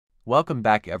Welcome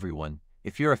back everyone.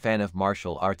 If you're a fan of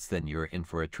martial arts, then you're in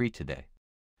for a treat today.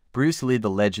 Bruce Lee, the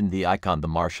legend, the icon, the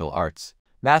martial arts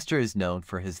master, is known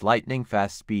for his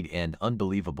lightning-fast speed and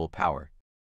unbelievable power.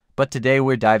 But today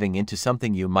we're diving into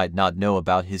something you might not know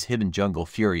about his hidden jungle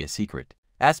fury, a secret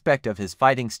aspect of his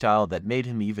fighting style that made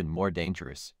him even more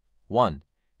dangerous. 1.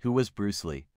 Who was Bruce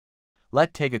Lee?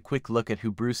 Let's take a quick look at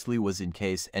who Bruce Lee was in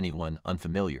case anyone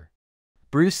unfamiliar.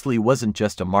 Bruce Lee wasn't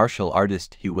just a martial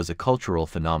artist, he was a cultural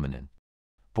phenomenon.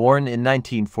 Born in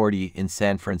 1940 in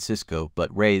San Francisco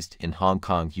but raised in Hong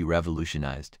Kong, he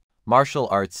revolutionized martial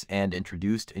arts and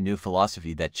introduced a new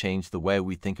philosophy that changed the way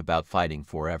we think about fighting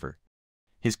forever.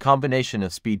 His combination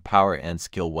of speed, power, and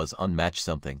skill was unmatched,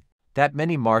 something that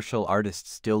many martial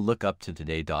artists still look up to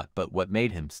today. But what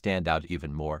made him stand out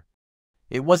even more?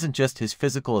 It wasn't just his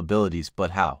physical abilities,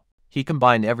 but how he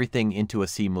combined everything into a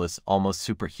seamless, almost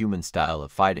superhuman style of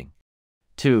fighting.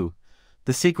 2.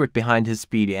 The secret behind his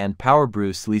speed and power.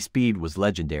 Bruce Lee's speed was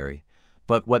legendary,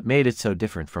 but what made it so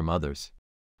different from others?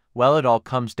 Well, it all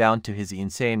comes down to his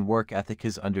insane work ethic,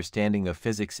 his understanding of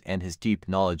physics, and his deep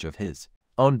knowledge of his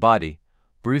own body.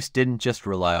 Bruce didn't just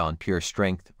rely on pure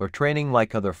strength or training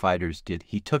like other fighters did.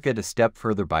 He took it a step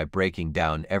further by breaking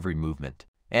down every movement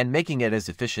and making it as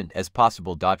efficient as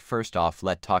possible. First off,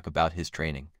 let's talk about his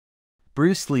training.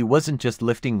 Bruce Lee wasn't just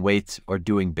lifting weights or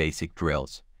doing basic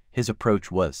drills. His approach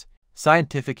was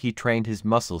scientific. He trained his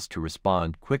muscles to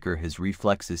respond quicker, his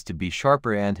reflexes to be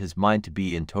sharper, and his mind to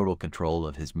be in total control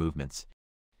of his movements.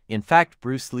 In fact,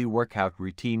 Bruce Lee's workout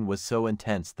routine was so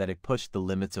intense that it pushed the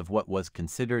limits of what was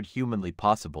considered humanly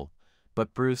possible.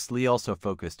 But Bruce Lee also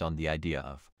focused on the idea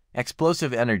of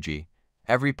explosive energy.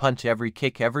 Every punch, every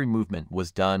kick, every movement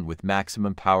was done with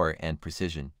maximum power and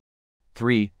precision.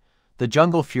 3. The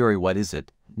jungle fury. What is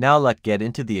it? Now let's get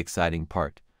into the exciting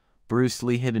part. Bruce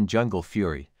Lee hidden jungle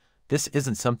fury. This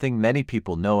isn't something many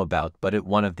people know about, but it's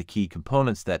one of the key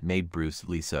components that made Bruce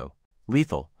Lee so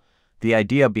lethal. The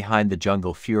idea behind the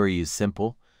jungle fury is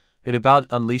simple. It's about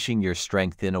unleashing your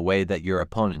strength in a way that your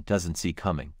opponent doesn't see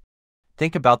coming.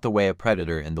 Think about the way a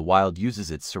predator in the wild uses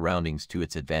its surroundings to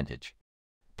its advantage.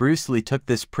 Bruce Lee took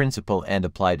this principle and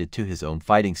applied it to his own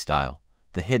fighting style.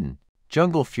 The hidden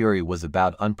jungle fury was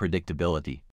about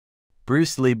unpredictability.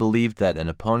 Bruce Lee believed that an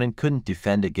opponent couldn't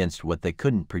defend against what they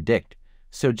couldn't predict,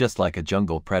 so just like a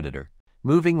jungle predator,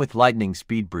 moving with lightning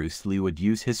speed, Bruce Lee would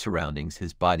use his surroundings,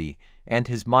 his body, and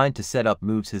his mind to set up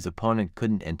moves his opponent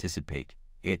couldn't anticipate.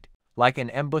 It, like an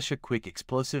ambush, a quick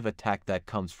explosive attack that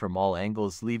comes from all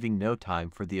angles, leaving no time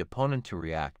for the opponent to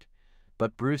react.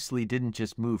 But Bruce Lee didn't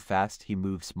just move fast, he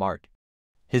moved smart.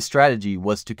 His strategy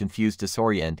was to confuse,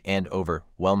 disorient, and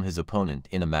overwhelm his opponent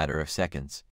in a matter of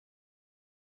seconds.